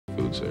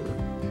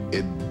Foodsaver.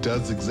 It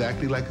does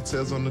exactly like it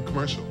says on the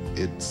commercial.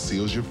 It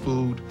seals your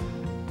food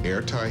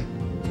airtight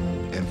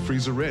and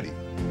freezer ready.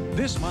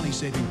 This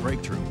money-saving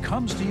breakthrough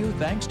comes to you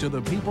thanks to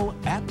the people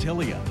at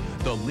Tilia,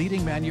 the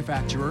leading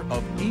manufacturer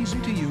of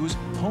easy-to-use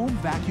home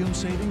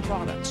vacuum-saving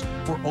products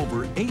for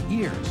over 8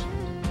 years.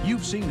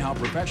 You've seen how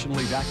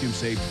professionally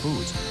vacuum-saved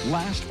foods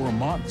last for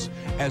months,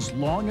 as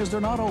long as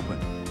they're not open.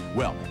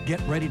 Well, get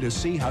ready to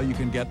see how you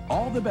can get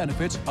all the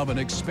benefits of an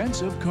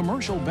expensive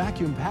commercial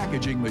vacuum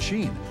packaging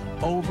machine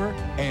over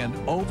and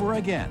over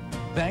again,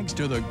 thanks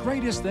to the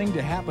greatest thing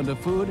to happen to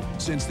food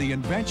since the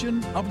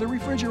invention of the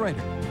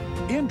refrigerator.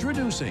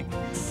 Introducing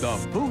the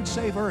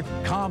Foodsaver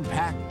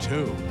Compact 2.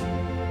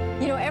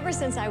 You know, ever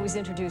since I was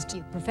introduced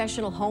to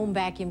professional home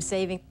vacuum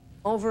saving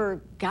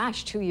over,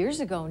 2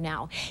 years ago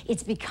now,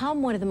 it's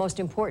become one of the most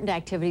important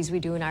activities we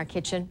do in our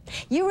kitchen.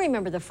 You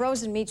remember the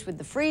frozen meats with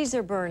the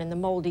freezer burn and the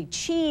moldy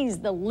cheese,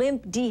 the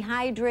limp,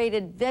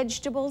 dehydrated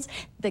vegetables,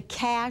 the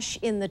cash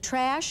in the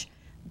trash.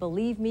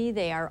 Believe me,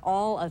 they are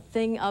all a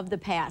thing of the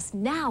past.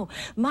 Now,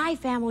 my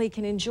family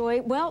can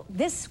enjoy, well,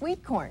 this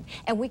sweet corn,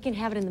 and we can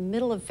have it in the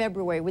middle of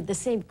February with the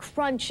same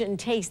crunch and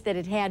taste that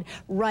it had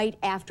right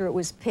after it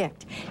was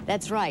picked.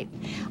 That's right.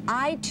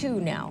 I, too,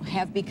 now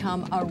have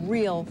become a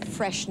real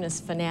freshness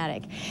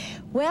fanatic.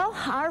 Well,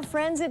 our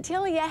friends at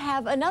Tilia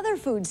have another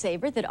food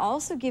saver that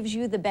also gives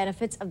you the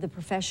benefits of the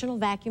professional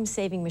vacuum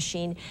saving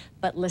machine,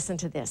 but listen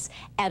to this,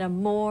 at a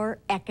more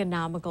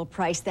economical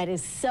price. That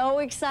is so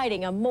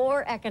exciting, a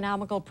more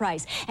economical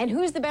price. And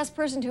who's the best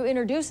person to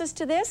introduce us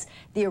to this?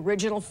 The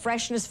original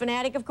freshness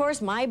fanatic, of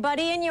course, my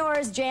buddy and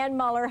yours, Jan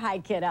Muller. Hi,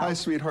 kiddo. Hi,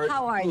 sweetheart.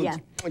 How are you?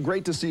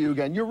 Great to see you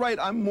again. You're right,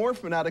 I'm more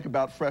fanatic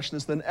about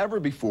freshness than ever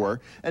before,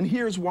 and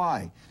here's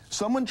why.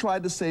 Someone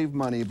tried to save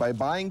money by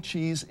buying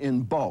cheese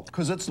in bulk,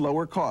 because it's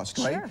lower cost,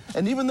 right? Sure.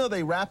 And even though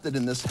they wrapped it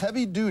in this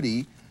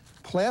heavy-duty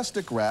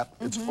plastic wrap,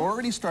 it's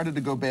already started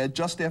to go bad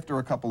just after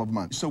a couple of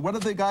months. So what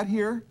have they got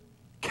here?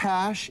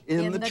 Cash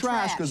in the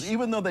trash, because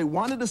even though they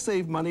wanted to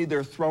save money,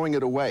 they're throwing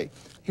it away.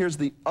 Here's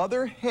the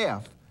other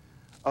half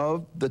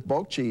of the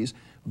bulk cheese,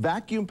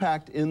 vacuum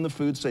packed in the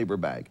Foodsaver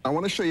bag. I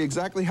want to show you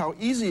exactly how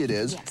easy it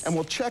is, and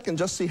we'll check and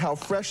just see how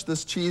fresh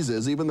this cheese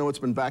is, even though it's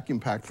been vacuum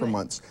packed for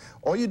months.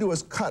 All you do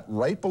is cut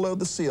right below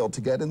the seal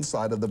to get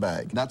inside of the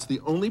bag. That's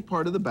the only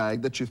part of the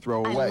bag that you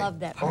throw away. I love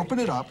that part. Open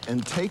it up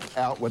and take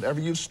out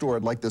whatever you've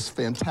stored, like this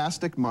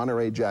fantastic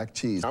Monterey Jack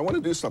cheese. I want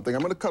to do something.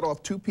 I'm going to cut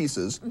off 2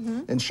 pieces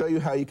and show you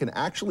how you can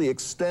actually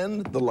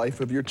extend the life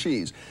of your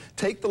cheese.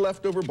 Take the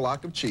leftover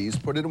block of cheese,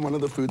 put it in one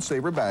of the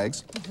Foodsaver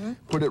bags,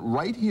 put it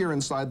right here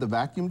inside the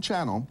vacuum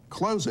channel,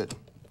 close it,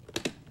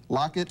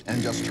 lock it,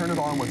 and just turn it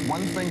on with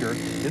one finger.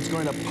 It's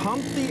going to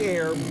pump the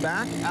air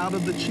back out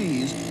of the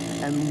cheese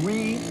and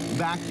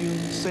re-vacuum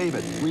save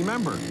it.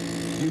 Remember,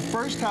 you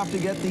first have to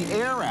get the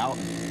air out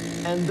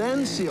and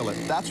then seal it.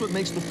 That's what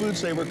makes the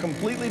Foodsaver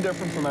completely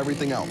different from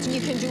everything else.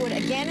 You can do it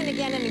again and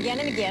again and again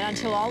and again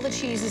until all the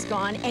cheese is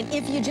gone, and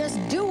if you just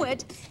do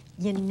it,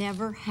 you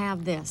never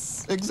have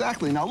this.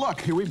 Exactly. Now look,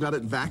 here we've got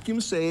it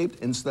vacuum saved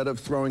instead of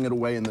throwing it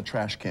away in the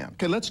trash can.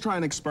 Okay, let's try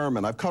an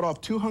experiment. I've cut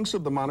off 2 hunks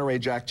of the Monterey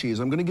Jack cheese.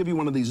 I'm going to give you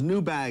one of these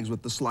new bags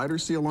with the slider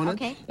seal on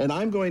it. And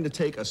I'm going to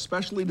take a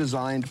specially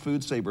designed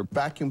Foodsaver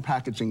vacuum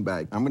packaging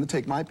bag. I'm going to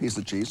take my piece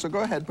of cheese, so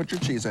go ahead, put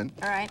your cheese in.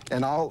 All right.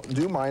 And I'll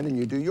do mine and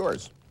you do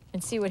yours.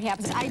 And see what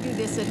happens. I do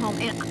this at home,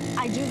 and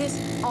I do this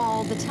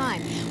all the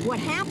time. What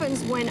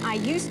happens when I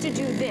used to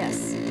do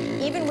this,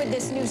 even with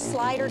this new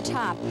slider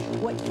top,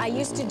 what I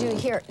used to do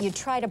here, you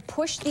try to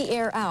push the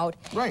air out.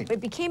 Right. It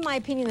became my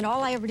opinion that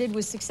all I ever did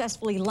was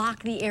successfully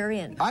lock the air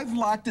in. I've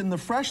locked in the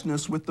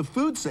freshness with the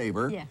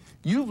Foodsaver. Yeah.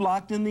 You've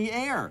locked in the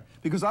air.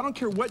 Because I don't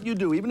care what you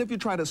do, even if you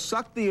try to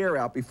suck the air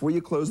out before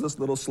you close this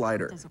little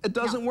slider, it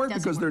doesn't work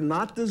because they're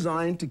not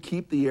designed to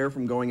keep the air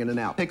from going in and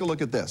out. Take a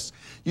look at this.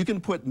 You can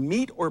put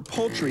meat or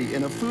poultry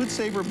in a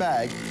Foodsaver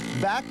bag,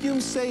 vacuum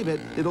save it,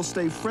 it'll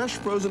stay fresh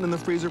frozen in the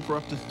freezer for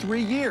up to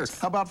 3 years.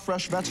 How about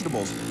fresh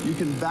vegetables? You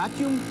can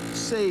vacuum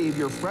save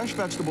your fresh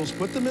vegetables,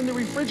 put them in the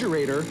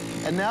refrigerator,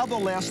 and now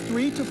they'll last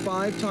 3 to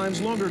 5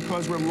 times longer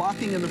because we're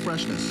locking in the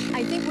freshness.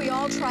 I think we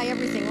all try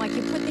everything. Like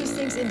you put these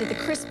things into the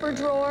crisper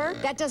drawer,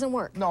 that doesn't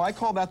work. No, I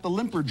call that the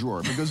limper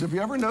drawer, because if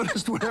you ever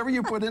noticed whatever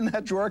you put in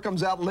that drawer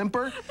comes out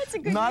limper, That's a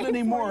good not name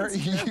anymore. for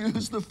it.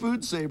 Use the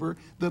Foodsaver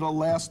that'll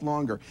last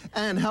longer.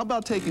 And how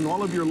about taking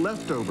all of your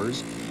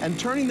leftovers and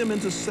turning them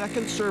into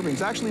second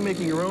servings, actually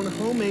making your own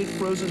homemade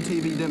frozen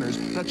TV dinners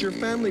that your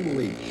family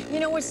will eat. You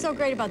know what's so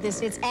great about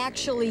this? It's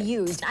actually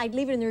used. I'd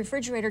leave it in the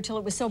refrigerator till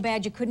it was so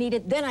bad you couldn't eat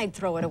it, then I'd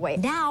throw it away.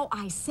 Now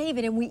I save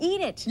it and we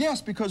eat it.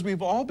 Yes, because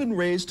we've all been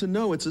raised to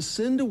know it's a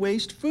sin to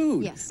waste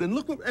food. Yes. And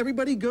look what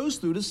everybody goes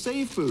through to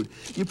save food.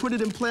 You put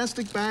it in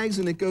plastic bags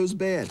and it goes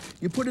bad.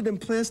 You put it in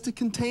plastic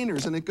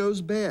containers and it goes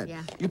bad.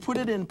 Yeah. You put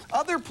it in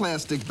other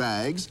plastic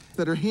bags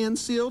that are hand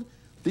sealed.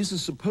 This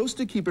is supposed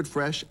to keep it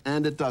fresh,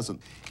 and it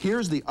doesn't.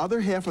 Here's the other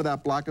half of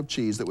that block of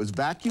cheese that was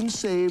vacuum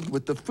saved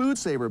with the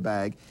Foodsaver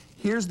bag.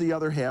 Here's the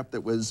other half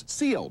that was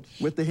sealed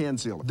with the hand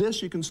sealer.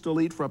 This you can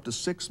still eat for up to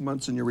 6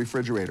 months in your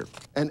refrigerator.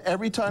 And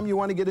every time you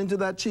want to get into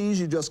that cheese,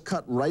 you just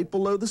cut right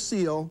below the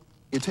seal,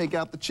 You take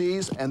out the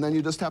cheese, and then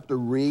you just have to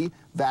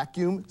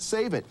re-vacuum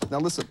save it. Now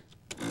listen,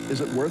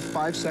 is it worth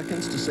 5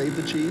 seconds to save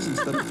the cheese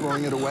instead of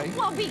throwing it away?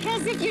 Well,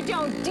 because if you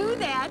don't do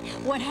that,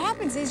 what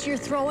happens is you're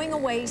throwing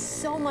away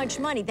so much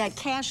money. That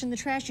cash in the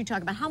trash you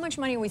talk about. How much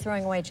money are we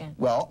throwing away, Jen?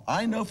 Well,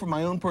 I know from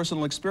my own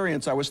personal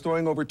experience, I was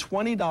throwing over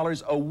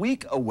 $20 a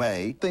week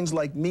away. Things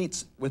like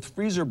meats with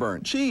freezer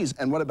burn, cheese,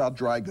 and what about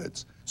dry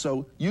goods?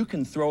 So you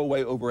can throw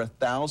away over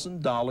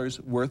 $1,000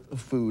 worth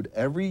of food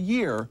every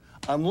year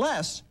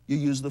unless you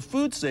use the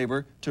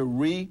Foodsaver to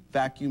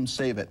re-vacuum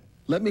save it.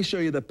 Let me show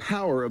you the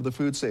power of the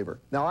Foodsaver.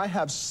 Now, I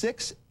have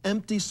 6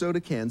 empty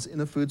soda cans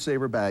in a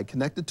Foodsaver bag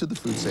connected to the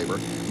Foodsaver.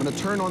 I'm going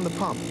to turn on the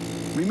pump.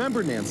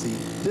 Remember, Nancy,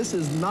 this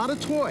is not a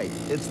toy.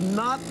 It's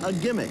not a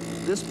gimmick.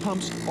 This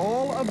pumps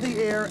all of the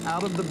air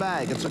out of the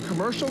bag. It's a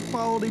commercial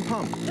quality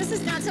pump. This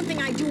is not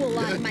something I do a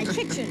lot in my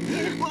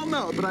kitchen. Well,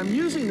 no, but I'm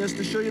using this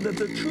to show you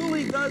that it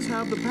truly does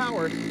have the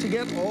power to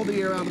get all the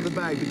air out of the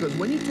bag, because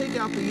when you take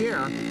out the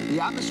air, the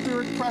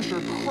atmospheric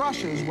pressure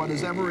crushes what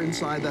is ever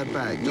inside that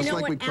bag, just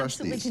like we crush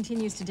these. You know what absolutely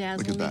continues to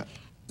dazzle me? Look at that.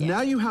 Yeah.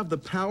 Now you have the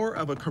power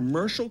of a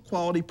commercial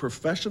quality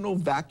professional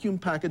vacuum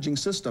packaging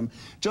system,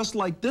 just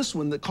like this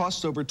one that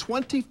costs over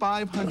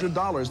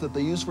 $2,500 that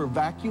they use for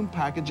vacuum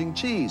packaging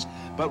cheese.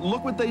 But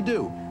look what they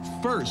do.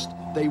 First,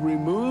 they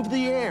remove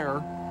the air,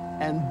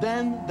 and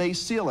then they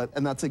seal it,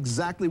 and that's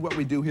exactly what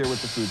we do here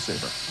with the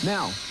Foodsaver.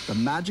 Now, the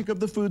magic of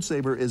the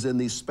Foodsaver is in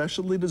these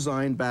specially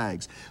designed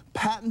bags.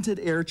 Patented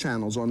air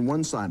channels on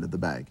one side of the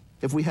bag.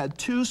 If we had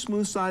 2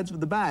 smooth sides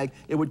of the bag,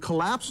 it would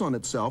collapse on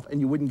itself and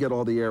you wouldn't get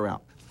all the air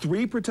out.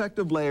 3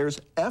 protective layers,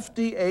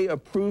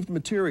 FDA-approved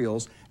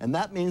materials, and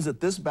that means that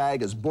this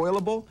bag is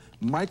boilable,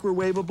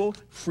 microwavable,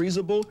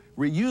 freezable,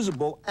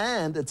 reusable,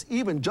 and it's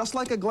even, just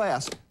like a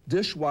glass,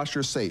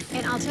 dishwasher safe.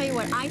 And I'll tell you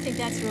what, I think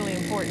that's really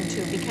important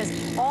too,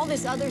 because all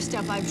this other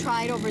stuff I've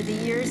tried over the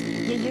years,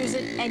 you use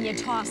it and you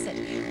toss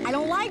it. I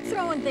don't like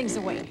throwing things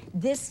away.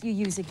 This you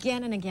use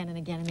again and again and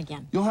again and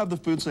again. You'll have the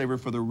Foodsaver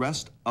for the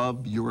rest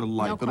of your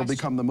life. No It'll question.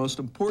 become the most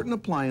important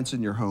appliance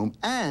in your home,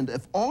 and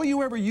if all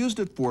you ever used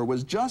it for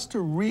was just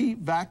to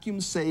re-vacuum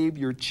save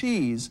your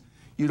cheese,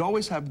 you'd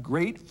always have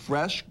great,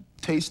 fresh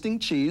tasting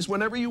cheese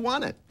whenever you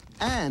want it.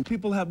 And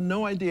people have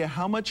no idea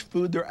how much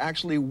food they're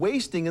actually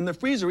wasting in the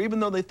freezer, even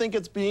though they think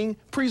it's being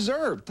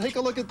preserved. Take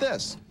a look at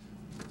this.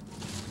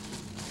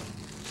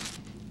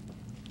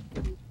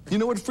 You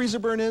know what freezer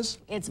burn is?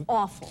 It's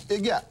awful.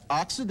 Yeah,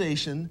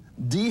 oxidation,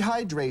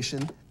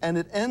 dehydration, and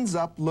it ends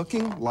up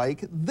looking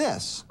like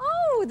this.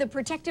 Oh, the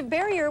protective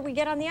barrier we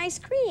get on the ice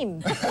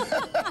cream.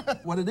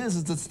 What it is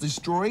it's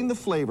destroying the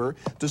flavor,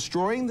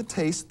 destroying the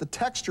taste, the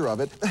texture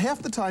of it.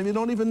 Half the time you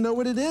don't even know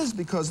what it is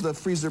because the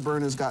freezer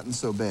burn has gotten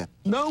so bad.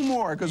 No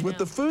more, because with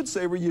the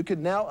Foodsaver you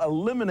can now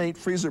eliminate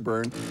freezer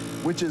burn,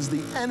 which is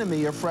the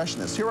enemy of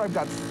freshness. Here I've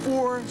got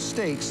 4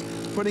 steaks,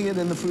 putting it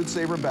in the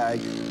Foodsaver bag,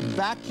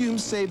 vacuum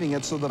saving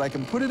it so that I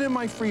can put it in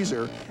my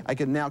freezer. I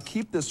can now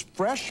keep this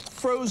fresh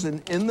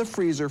frozen in the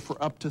freezer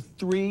for up to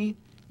 3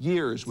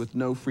 years with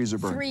no freezer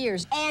burn. 3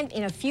 years. And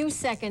in a few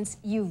seconds,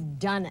 you've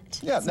done it.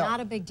 Yeah, it's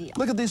not a big deal.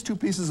 Look at these 2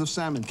 pieces of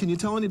salmon. Can you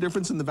tell any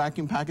difference in the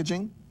vacuum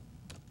packaging?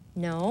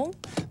 No.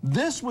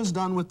 This was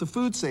done with the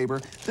Foodsaver.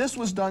 This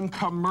was done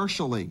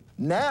commercially.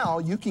 Now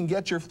you can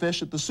get your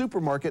fish at the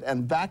supermarket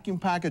and vacuum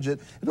package it.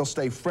 It'll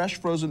stay fresh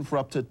frozen for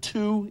up to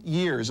 2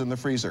 years in the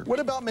freezer. What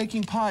about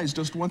making pies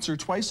just once or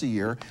twice a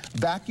year,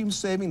 vacuum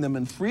saving them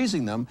and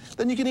freezing them?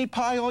 Then you can eat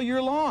pie all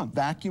year long.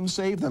 Vacuum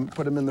save them,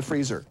 put them in the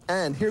freezer.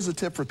 And here's a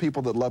tip for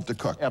people that love to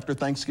cook. After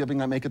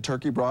Thanksgiving, I make a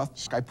turkey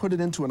broth. I put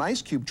it into an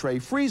ice cube tray,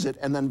 freeze it,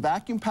 and then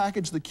vacuum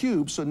package the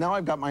cubes, so now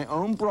I've got my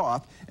own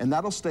broth, and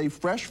that'll stay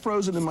fresh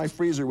frozen in my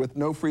freezer with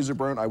no freezer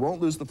burn. I won't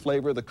lose the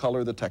flavor, the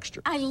color, the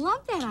texture. I love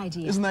that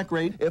idea. Isn't that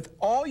great? If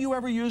all you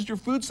ever used your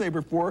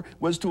Foodsaver for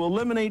was to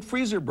eliminate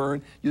freezer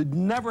burn, you'd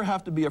never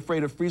have to be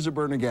afraid of freezer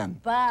burn again.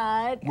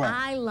 But What?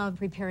 I love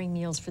preparing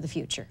meals for the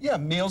future. Yeah,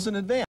 meals in advance.